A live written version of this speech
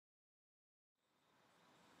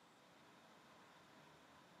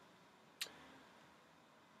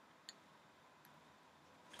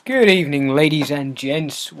Good evening, ladies and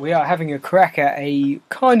gents. We are having a crack at a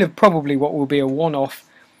kind of probably what will be a one-off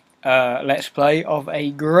Let's Play of a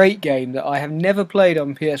great game that I have never played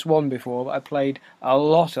on PS1 before, but I played a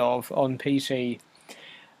lot of on PC.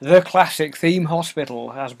 The classic Theme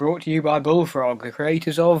Hospital, as brought to you by Bullfrog, the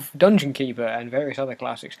creators of Dungeon Keeper and various other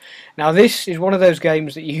classics. Now, this is one of those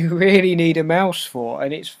games that you really need a mouse for,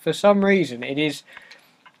 and it's for some reason it is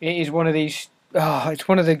one of these. Oh, it's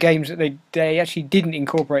one of the games that they actually didn't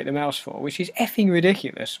incorporate the mouse for, which is effing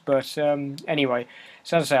ridiculous. But anyway,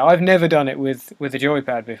 so as I say, I've never done it with the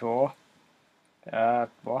joypad before.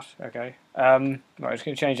 What? Okay. Right, I'm just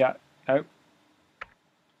going to change that. Oh,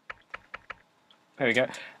 there we go.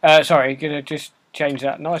 Sorry, going to just change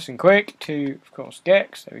that nice and quick to, of course,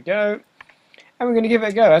 Gex. There we go. And we're going to give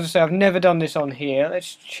it a go. As I say, I've never done this on here.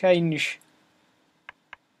 Let's change.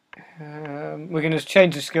 We're going to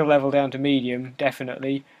change the skill level down to medium,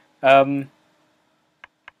 definitely. There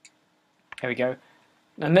we go.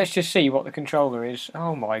 And let's just see what the controller is.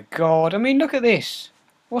 Oh my god, I mean, look at this.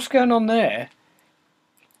 What's going on there?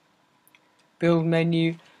 Build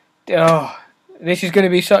menu. Oh, this is going to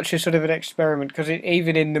be such a sort of an experiment, because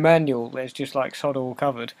even in the manual, there's just like sod all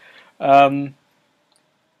covered. Edit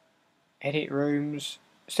rooms.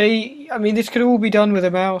 See, I mean, this could all be done with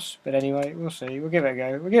a mouse, but anyway, we'll see. We'll give it a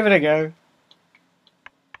go. We'll give it a go.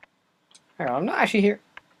 Hang on, I'm not actually hearing.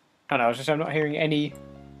 Oh no, I was just I'm not hearing any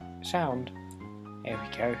sound. There we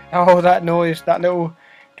go. Oh, that noise, that little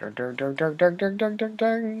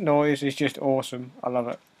noise is just awesome. I love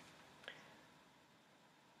it.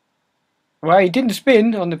 Well, it didn't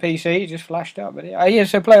spin on the PC, it just flashed up. But I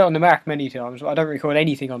used to play it on the Mac many times, but I don't record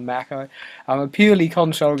anything on Mac. I'm a purely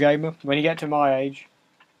console gamer when you get to my age.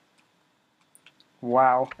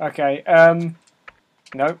 Wow. Okay.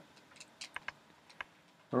 Nope.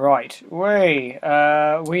 Right.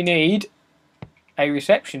 We need a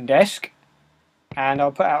reception desk, and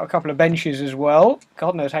I'll put out a couple of benches as well.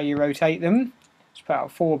 God knows how you rotate them. Let's put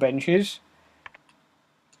out 4 benches,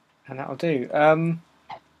 and that'll do.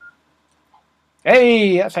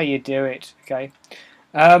 Hey, that's how you do it. Okay.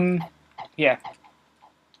 Yeah.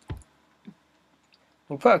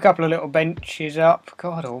 We'll put a couple of little benches up.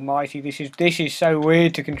 God almighty, this is so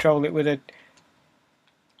weird to control it with a.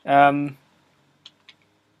 Oh,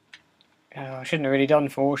 I shouldn't have really done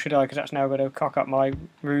 4, should I? Because that's now going to cock up my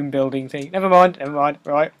room building thing. Never mind. Never mind.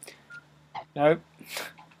 Right. Nope.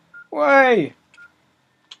 Way.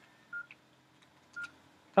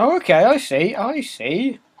 Oh, okay. I see. I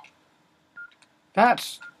see.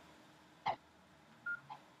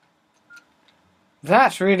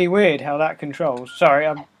 That's really weird how that controls. Sorry,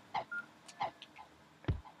 right,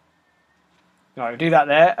 we'll do that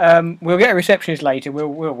there. We'll get a receptionist later. We'll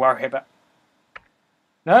worry about.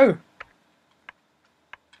 No.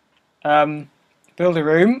 Build a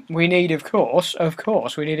room. We need, of course,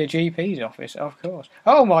 we need a GP's office, of course.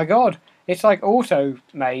 Oh my God, it's like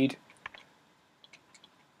auto-made.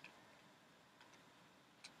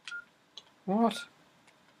 What?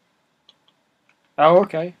 Oh,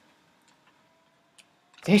 okay.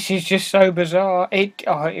 This is just so bizarre. It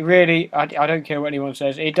really, I don't care what anyone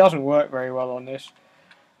says, it doesn't work very well on this.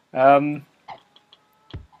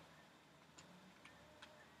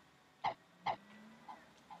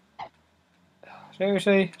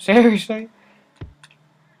 Seriously? Seriously?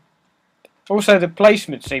 Also, the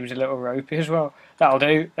placement seems a little ropey as well. That'll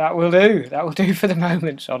do. That will do. That will do for the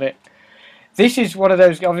moments on it. This is one of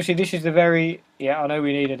those. Obviously, this is the very. Yeah, I know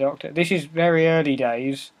we need a doctor. This is very early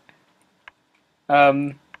days.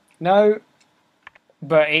 No,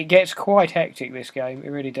 but it gets quite hectic. This game, it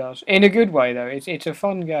really does. In a good way, though. It's a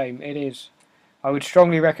fun game. It is. I would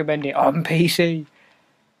strongly recommend it on PC.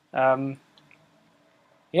 Yep.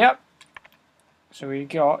 So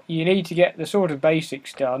you need to get the sort of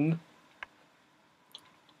basics done.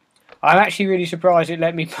 I'm actually really surprised it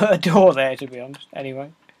let me put a door there, to be honest.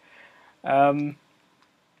 Anyway. You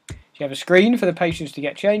have a screen for the patients to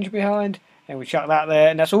get changed behind, and we chuck that there,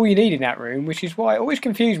 and that's all you need in that room, which is why it always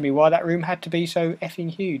confused me why that room had to be so effing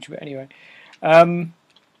huge. But anyway.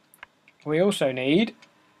 We also need...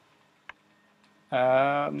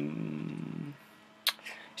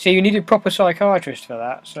 See, you need a proper psychiatrist for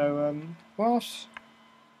that, so, what?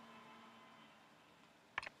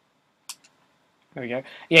 There we go.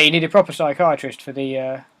 Yeah, you need a proper psychiatrist for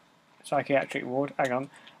the psychiatric ward. Hang on.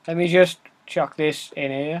 Let me just chuck this in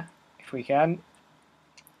here, if we can.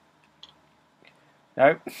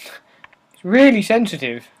 No. It's really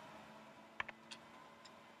sensitive.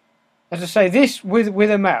 As I say, this with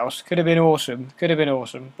a mouse could have been awesome. Could have been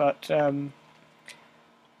awesome, but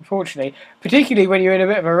unfortunately, particularly when you're in a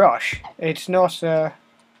bit of a rush, it's not.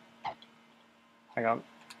 Hang on.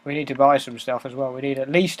 we need to buy some stuff as well. We need at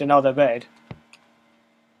least another bed.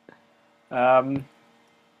 And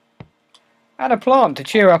a plant to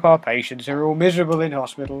cheer up our patients who are all miserable in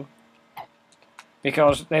hospital.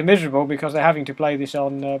 Because they're miserable because they're having to play this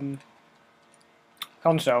on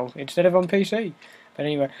console instead of on PC. But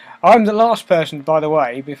anyway, I'm the last person, by the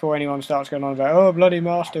way, before anyone starts going on about, oh, bloody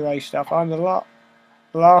Master Race stuff, I'm the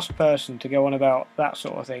last person to go on about that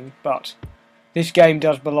sort of thing. But this game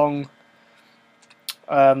does belong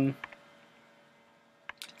on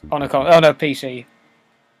a PC.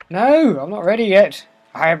 No, I'm not ready yet.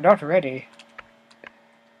 I am not ready.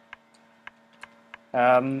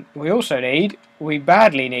 We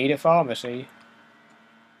badly need a pharmacy.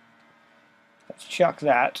 Let's chuck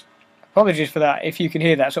that. Apologies for that, if you can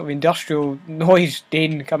hear that sort of industrial noise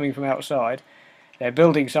din coming from outside. They're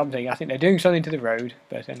building something. I think they're doing something to the road.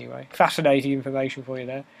 But anyway, fascinating information for you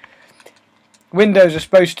there. Windows are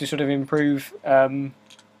supposed to sort of improve the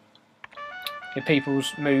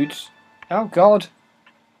people's moods. Oh God,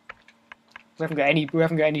 we haven't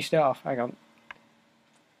got any staff. Hang on.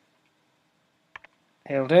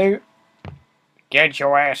 He'll do. Get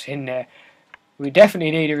your ass in there. We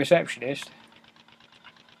definitely need a receptionist.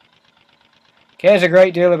 Cares a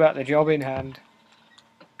great deal about the job in hand.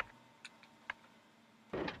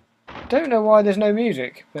 Don't know why there's no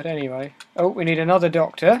music, but anyway. Oh, we need another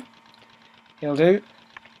doctor. He'll do.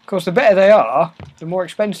 Of course, the better they are, the more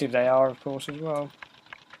expensive they are, of course, as well.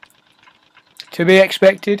 To be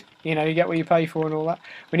expected. You know, you get what you pay for and all that.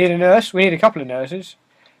 We need a nurse. We need a couple of nurses.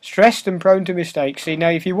 Stressed and prone to mistakes. See, now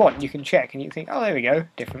if you want, you can check and you think, oh, there we go.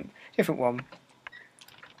 Different one.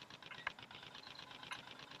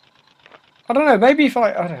 I don't know, maybe if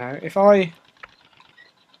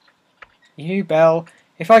you, Belle,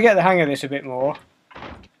 if I get the hang of this a bit more,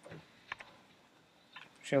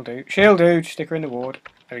 she'll do, just stick her in the ward,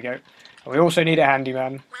 there we go. And we also need a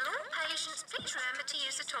handyman. Will all patients please remember to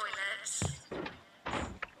use the toilets?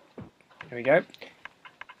 There we go.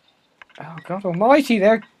 Oh God almighty,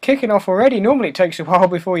 they're kicking off already. Normally it takes a while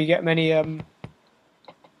before you get many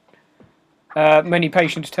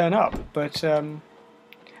patients turn up, but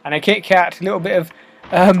and a Kit Kat, a little bit of,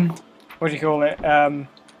 what do you call it,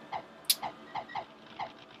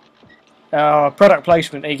 product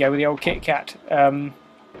placement, there you go, with the old Kit Kat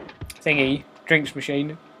thingy, drinks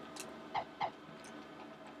machine.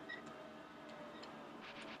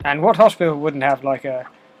 And what hospital wouldn't have like a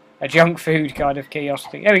junk food kind of kiosk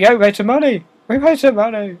thing? There we go, we made some money! We made some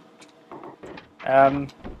money!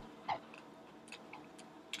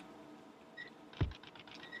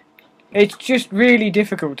 It's just really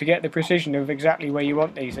difficult to get the precision of exactly where you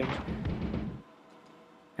want these things.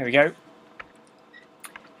 There we go.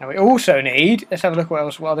 And we also need, let's have a look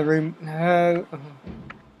what other room, no.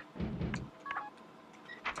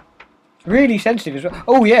 It's really sensitive as well.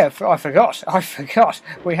 Oh yeah, I forgot,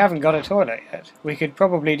 we haven't got a toilet yet. We could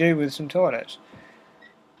probably do with some toilets.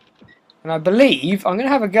 And I believe I'm going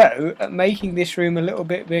to have a go at making this room a little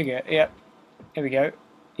bit bigger. Yep, there we go.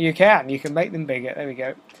 You can make them bigger, there we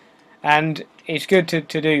go. And it's good to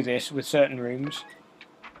do this with certain rooms.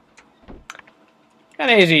 And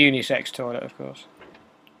it is a unisex toilet, of course.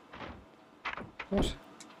 What?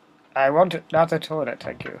 I want another toilet,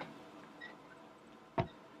 thank you.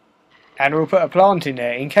 And we'll put a plant in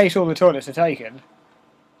there in case all the toilets are taken.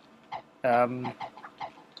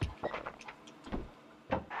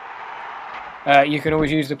 You can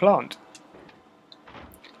always use the plant.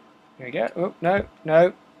 There we go. Oh, no.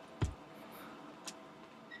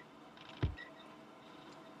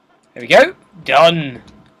 There we go. Done.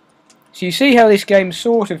 So you see how this game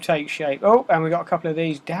sort of takes shape. Oh, and we got a couple of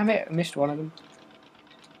these. Damn it, I missed one of them.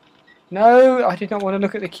 No, I did not want to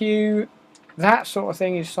look at the queue. That sort of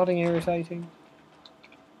thing is sodding irritating.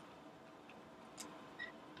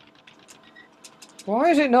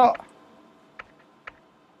 Why is it not?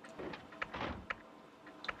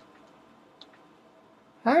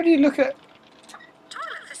 How do you look at...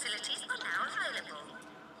 Toilet facilities are now available.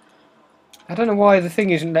 I don't know why the thing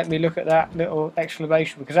isn't letting me look at that little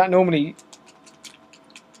exclamation, because that normally...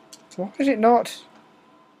 Why is it not?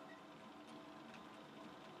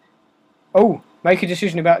 Oh, make a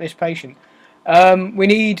decision about this patient. We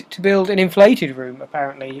need to build an inflated room,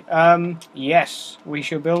 apparently. Yes, we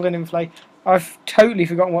shall build an inflate... I've totally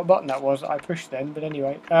forgotten what button that was that I pushed then, but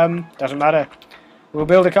anyway. Doesn't matter. We'll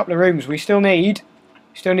build a couple of rooms. We still need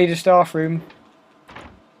a staff room.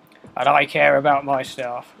 And I care about my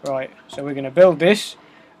staff. Right, so we're going to build this.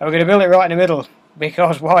 And we're going to build it right in the middle.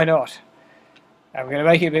 Because why not? And we're going to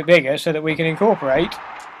make it a bit bigger so that we can incorporate...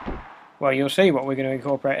 Well, you'll see what we're going to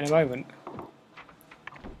incorporate in a moment.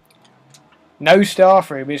 No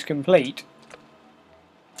staff room is complete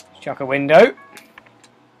Chuck a window.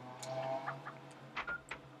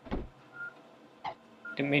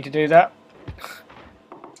 Didn't mean to do that.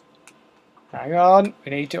 Hang on.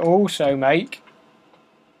 We need to also make...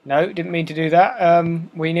 No, didn't mean to do that.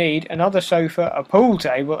 We need another sofa, a pool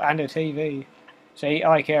table, and a TV. See,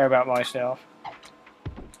 I care about my stuff.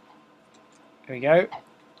 There we go.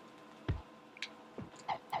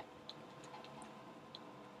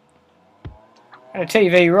 And a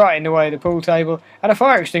TV right in the way of the pool table. And a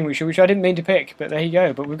fire extinguisher, which I didn't mean to pick, but there you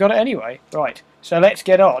go. But we've got it anyway. Right, so let's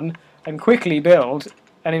get on and quickly build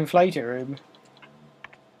an inflator room.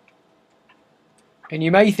 And you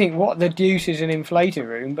may think, what the deuce is an inflator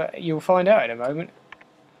room? But you'll find out in a moment.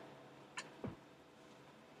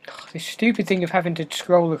 Oh, this stupid thing of having to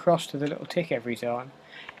scroll across to the little tick every time.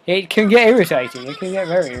 It can get irritating. It can get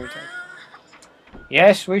very irritating.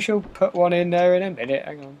 Yes, we shall put one in there in a minute.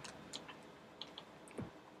 Hang on.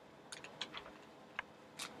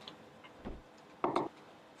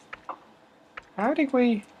 How did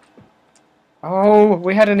we... Oh,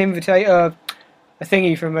 we had an invitator... a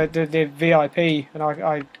thingy from the VIP, and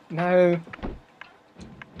I no.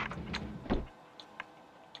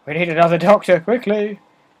 We need another doctor, quickly.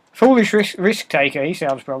 Foolish risk taker, he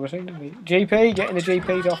sounds promising, doesn't he? GP, get in the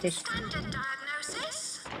GP's office.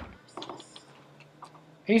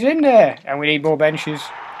 He's in there, and we need more benches.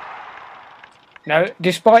 No,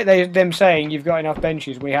 despite them saying you've got enough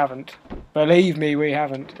benches, we haven't. Believe me, we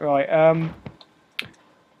haven't. Right,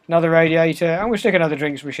 another radiator, and we'll stick another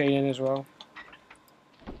drinks machine in as well.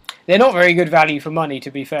 They're not very good value for money,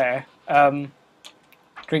 to be fair.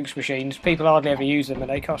 Drinks machines. People hardly ever use them, and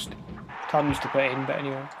they cost tons to put in, but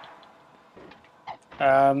anyway.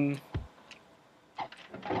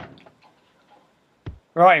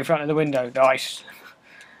 Right in front of the window. Nice.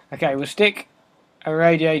 Okay, we'll stick a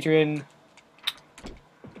radiator in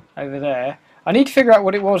over there. I need to figure out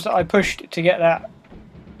what it was that I pushed to get that.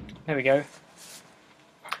 There we go.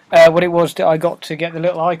 What it was that I got to get the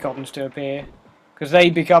little icons to appear. Because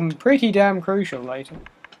they become pretty damn crucial later.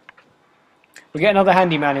 We get another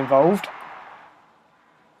handyman involved.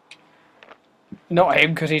 Not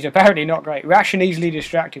him, because he's apparently not great. Rash and easily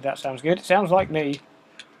distracted, that sounds good. Sounds like me.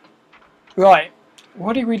 Right,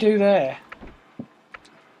 what did we do there?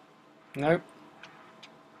 Nope.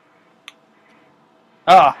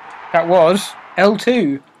 Ah, that was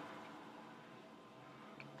L2.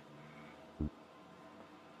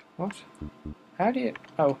 What? How do you...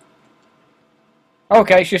 Oh.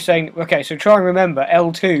 Okay, it's just saying... Okay, so try and remember,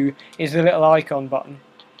 L2 is the little icon button.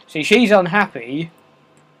 See, she's unhappy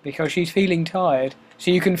because she's feeling tired. So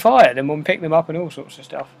you can fire them and pick them up and all sorts of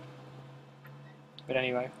stuff. But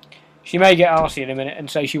anyway, she may get arsey in a minute and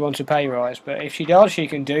say she wants a pay rise. But if she does, she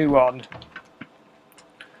can do one.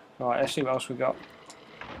 Right, let's see what else we got.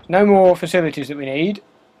 No more facilities that we need.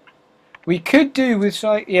 We could do with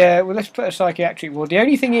yeah, well, let's put a psychiatric ward. The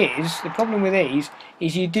only thing is, the problem with these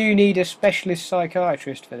is you do need a specialist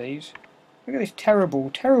psychiatrist for these. Look at these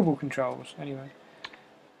terrible, terrible controls. Anyway.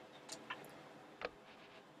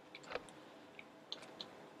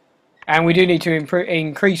 And we do need to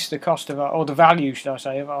increase the cost of our, or the value, should I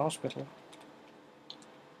say, of our hospital.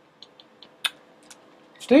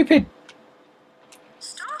 Stupid.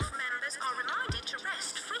 Staff members are reminded to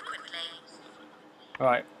rest frequently.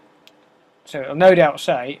 Right. So it'll no doubt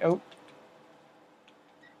say, oh,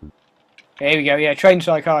 there we go, yeah, trained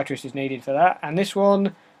psychiatrist is needed for that. And this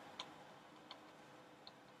one,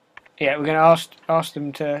 yeah, we're going to ask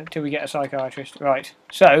them till we get a psychiatrist. Right,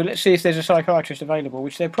 so let's see if there's a psychiatrist available,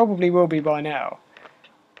 which there probably will be by now.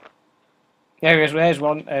 There is, there's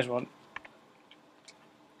one, there's one.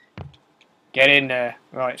 Get in there,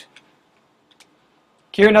 right.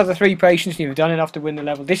 Cure another 3 patients and you've done enough to win the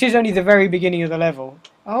level. This is only the very beginning of the level.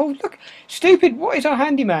 Oh, look. Stupid. What is our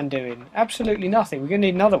handyman doing? Absolutely nothing. We're going to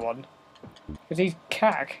need another one. Because he's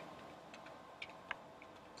cack.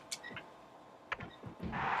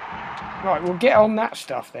 Right, we'll get on that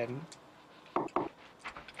stuff then.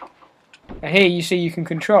 And here you see you can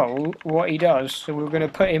control what he does. So we're going to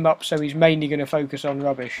put him up so he's mainly going to focus on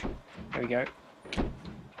rubbish. There we go.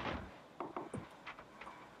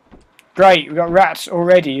 Great, we've got rats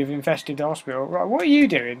already who've infested the hospital. Right, what are you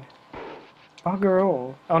doing? Bugger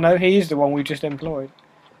all. Oh no, he is the one we just employed.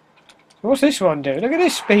 What's this one doing? Look at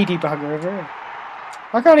this speedy bugger over here.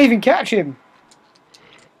 I can't even catch him.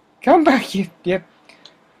 Come back, you... Yep.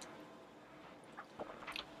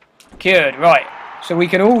 Cured, right. So we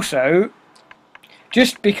can also...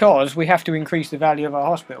 Just because we have to increase the value of our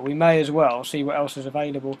hospital, we may as well see what else is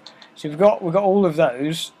available. So we've got all of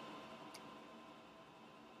those.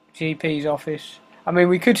 GP's office. I mean,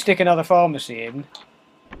 we could stick another pharmacy in.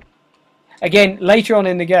 Again, later on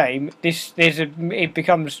in the game, it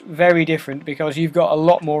becomes very different because you've got a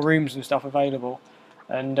lot more rooms and stuff available,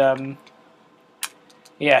 and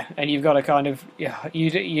yeah, and you've got to kind of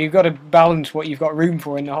you've got to balance what you've got room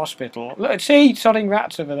for in the hospital. Look, see, sodding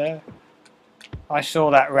rats over there. I saw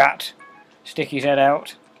that rat stick his head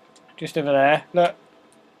out, just over there. Look,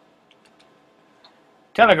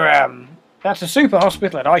 telegram. That's a super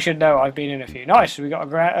hospital, and I should know. I've been in a few. Nice. We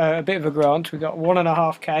got a bit of a grant. We got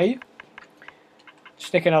 1.5k.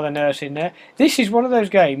 Stick another nurse in there. This is one of those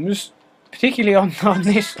games, particularly on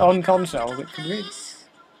console, that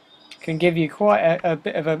can give you quite a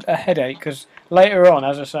bit of a headache, because later on,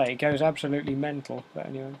 as I say, it goes absolutely mental. But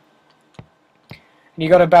anyway, and you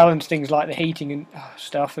got to balance things like the heating and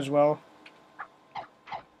stuff as well.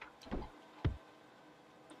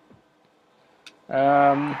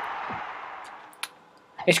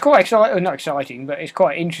 It's quite exciting, not exciting, but it's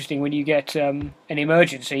quite interesting when you get an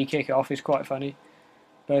emergency kick off. It's quite funny.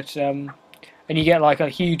 But and you get like a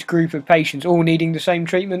huge group of patients all needing the same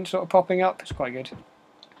treatment sort of popping up. It's quite good.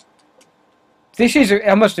 This is,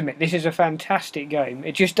 I must admit, this is a fantastic game.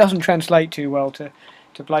 It just doesn't translate too well to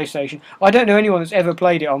PlayStation. I don't know anyone that's ever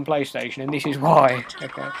played it on PlayStation, and this is why.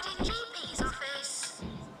 Okay.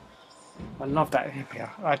 I love that.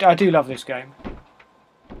 Yeah, I do love this game.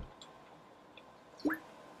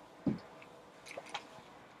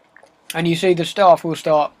 And you see the staff will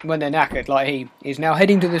start, when they're knackered, like he is now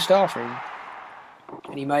heading to the staff room.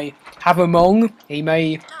 And he may have a mong, he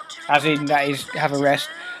may, as in that is, have a rest,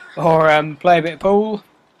 or play a bit of pool.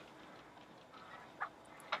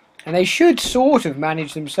 And they should sort of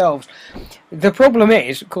manage themselves. The problem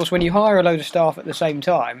is, of course, when you hire a load of staff at the same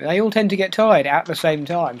time, they all tend to get tired at the same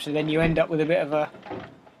time, so then you end up with a bit of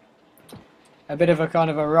a kind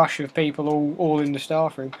of a rush of people all in the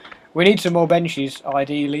staff room. We need some more benches,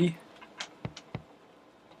 ideally.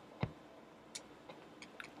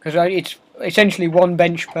 Because it's essentially one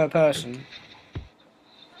bench per person.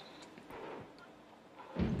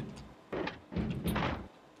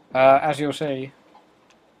 As you'll see.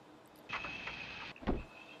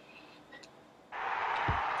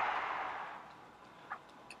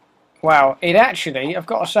 Wow, it actually, I've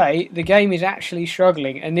got to say, the game is actually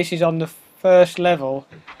struggling, and this is on the first level.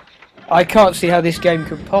 I can't see how this game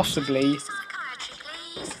could possibly...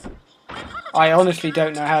 I honestly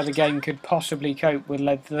don't know how the game could possibly cope with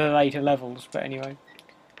the later levels, but anyway.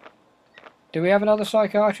 Do we have another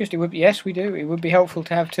psychiatrist? It would be, yes, we do. It would be helpful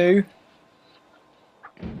to have two.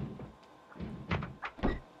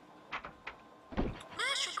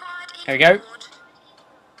 There we go.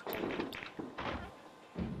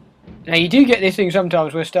 Now you do get this thing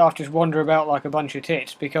sometimes where staff just wander about like a bunch of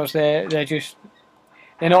tits because they're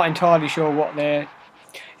not entirely sure what they're...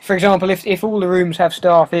 For example, if all the rooms have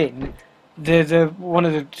staff in, one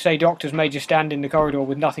of the, say, doctors may just stand in the corridor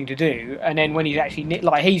with nothing to do, and then when he's actually,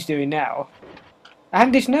 like he's doing now,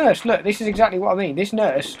 and this nurse, look, this is exactly what I mean. This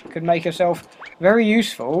nurse could make herself very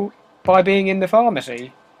useful by being in the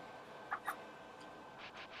pharmacy,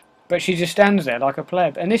 but she just stands there like a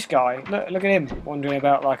pleb. And this guy, look at him wandering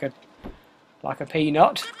about like a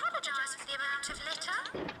peanut.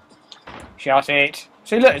 Shut it.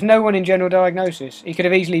 See, look, there's no one in general diagnosis. He could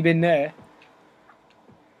have easily been there.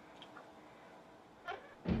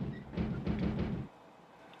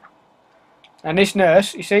 And this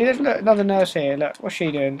nurse, you see, there's another nurse here. Look, what's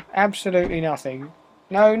she doing? Absolutely nothing.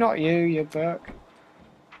 No, not you, you Burke.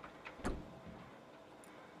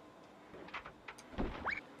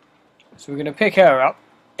 So we're going to pick her up.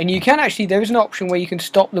 And you can actually, there is an option where you can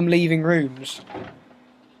stop them leaving rooms.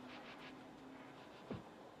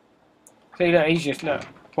 See, look, he's just, look,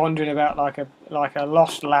 wandering about like a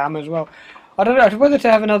lost lamb as well. I don't know whether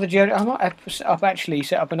to have another... I might have actually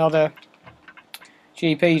set up another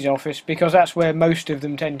GP's office, because that's where most of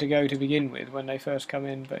them tend to go to begin with when they first come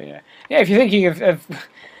in. But yeah, if you're thinking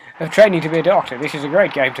of training to be a doctor, this is a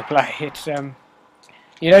great game to play. It's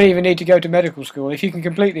you don't even need to go to medical school. If you can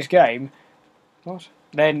complete this game,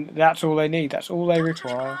 then that's all they need. That's all they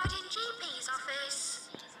require.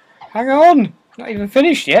 Hang on, not even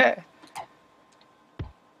finished yet.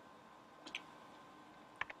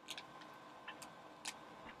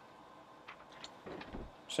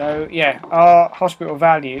 So yeah, our hospital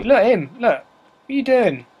value. Look at him. Look. What are you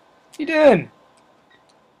doing? What are you doing?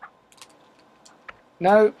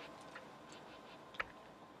 No.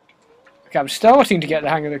 Okay, I'm starting to get the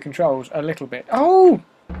hang of the controls a little bit. Oh!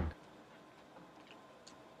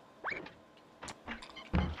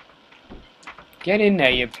 Get in there,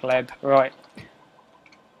 you pleb. Right.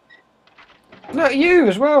 Look, you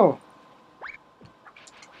as well.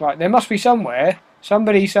 Right, there must be somewhere.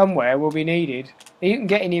 Somebody somewhere will be needed. You can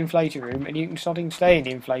get in the inflator room, and you can stay in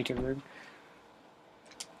the inflator room.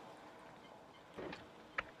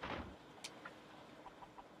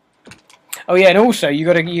 Oh yeah, and also you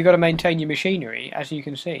gotta maintain your machinery, as you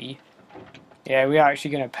can see. Yeah, we are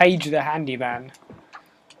actually going to page the handyman.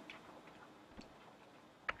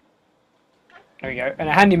 There we go. And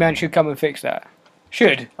a handyman should come and fix that.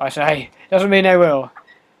 Should, I say. Doesn't mean they will.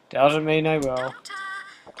 Doesn't mean they will. Doctor,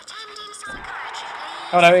 attending psychiatry,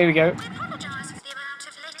 please. Oh no, here we go. We apologise for the amount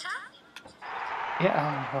of litter.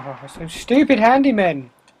 Yeah, oh, so stupid handymen.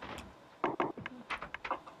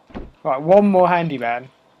 Right, one more handyman.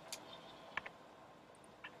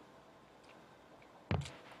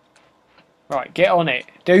 Right, get on it.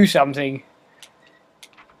 Do something.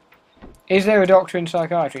 Is there a doctor in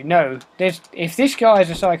psychiatry? No. If this guy is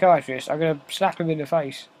a psychiatrist, I'm going to slap him in the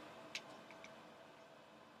face.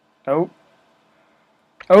 Oh.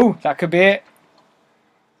 Oh, that could be it.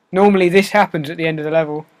 Normally this happens at the end of the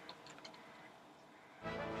level.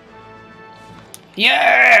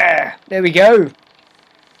 Yeah! There we go.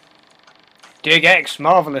 Dig X,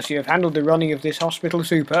 marvellous. You have handled the running of this hospital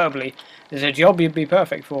superbly. There's a job you'd be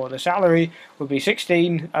perfect for. The salary would be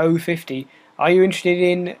 16,050. Are you interested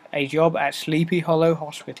in a job at Sleepy Hollow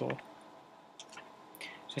Hospital?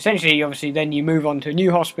 So essentially, obviously, then you move on to a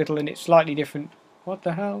new hospital and it's slightly different. What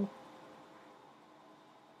the hell?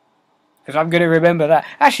 Because I'm going to remember that.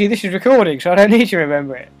 Actually, this is recording, so I don't need to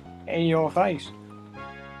remember it. In your face.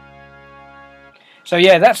 So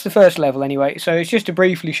yeah, that's the first level anyway. So it's just to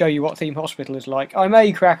briefly show you what Theme Hospital is like. I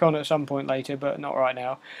may crack on at some point later, but not right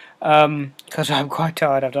now. Because I'm quite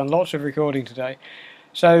tired. I've done lots of recording today.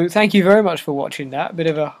 So thank you very much for watching that. Bit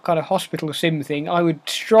of a kind of hospital sim thing. I would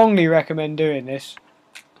strongly recommend doing this.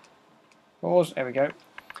 Pause. There we go.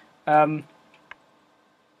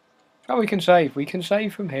 Oh, we can save. We can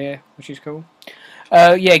save from here, which is cool.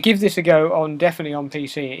 Yeah, give this a go definitely on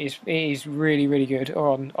PC. It is really, really good.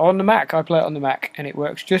 Or on the Mac. I play it on the Mac and it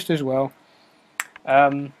works just as well.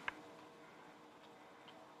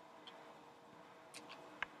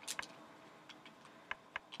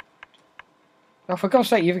 Oh, for God's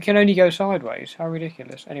sake, you can only go sideways. How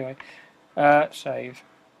ridiculous. Anyway, save.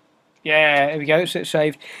 Yeah, there we go, so it's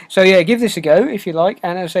saved. So yeah, give this a go if you like,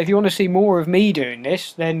 and as I say, if you want to see more of me doing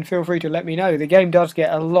this, then feel free to let me know. The game does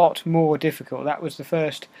get a lot more difficult. That was the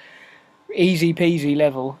first easy peasy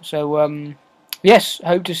level. So yes,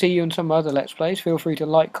 hope to see you on some other Let's Plays. Feel free to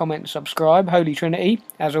like, comment, subscribe. Holy Trinity,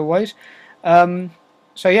 as always. So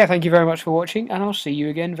yeah, thank you very much for watching, and I'll see you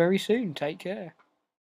again very soon. Take care.